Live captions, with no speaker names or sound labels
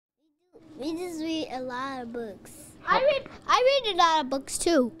We just read a lot of books. I read a lot of books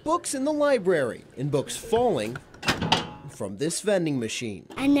too. Books in the library and books falling from this vending machine.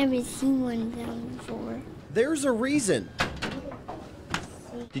 I never seen one of them before. There's a reason.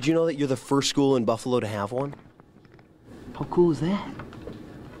 Did you know that you're the first school in Buffalo to have one? How cool is that?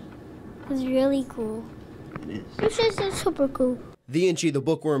 It's really cool. It is. It's super cool. The Inchy the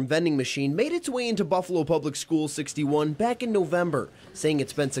Bookworm vending machine made its way into Buffalo Public School 61 back in November. Saying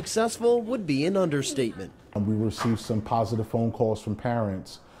it's been successful would be an understatement. We received some positive phone calls from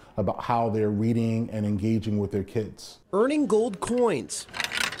parents about how they're reading and engaging with their kids. Earning gold coins,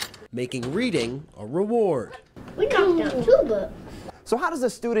 making reading a reward. We knocked down 2 books. So how does a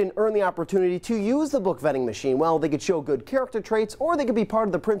student earn the opportunity to use the book vending machine? Well, they could show good character traits, or they could be part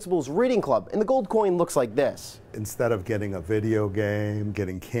of the principal's reading club. And the gold coin looks like this. Instead of getting a video game,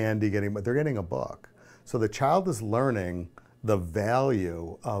 getting candy, they're getting a book. So the child is learning the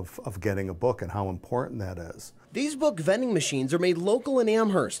value of getting a book and how important that is. These book vending machines are made local in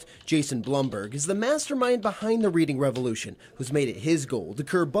Amherst. Jason Blumberg is the mastermind behind the reading revolution, who's made it his goal to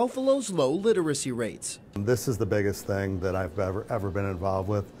curb Buffalo's low literacy rates. This is the biggest thing that I've ever been involved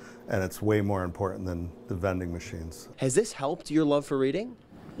with, and it's way more important than the vending machines. Has this helped your love for reading?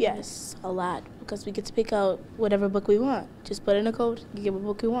 Yes, a lot, because we get to pick out whatever book we want. Just put in a code, you get what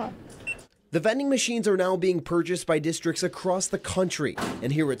book you want. The vending machines are now being purchased by districts across the country.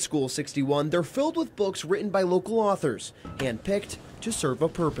 And here at School 61, they're filled with books written by local authors, handpicked to serve a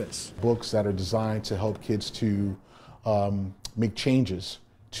purpose. Books that are designed to help kids to make changes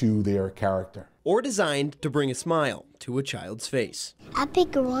to their character. Or designed to bring a smile to a child's face. I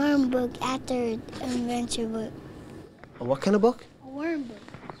pick a worm book after an adventure book. A what kind of book? A worm book.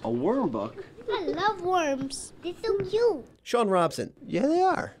 A worm book? I love worms. They're so cute. Sean Robson. Yeah, they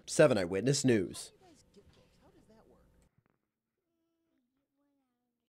are. 7 Eyewitness News.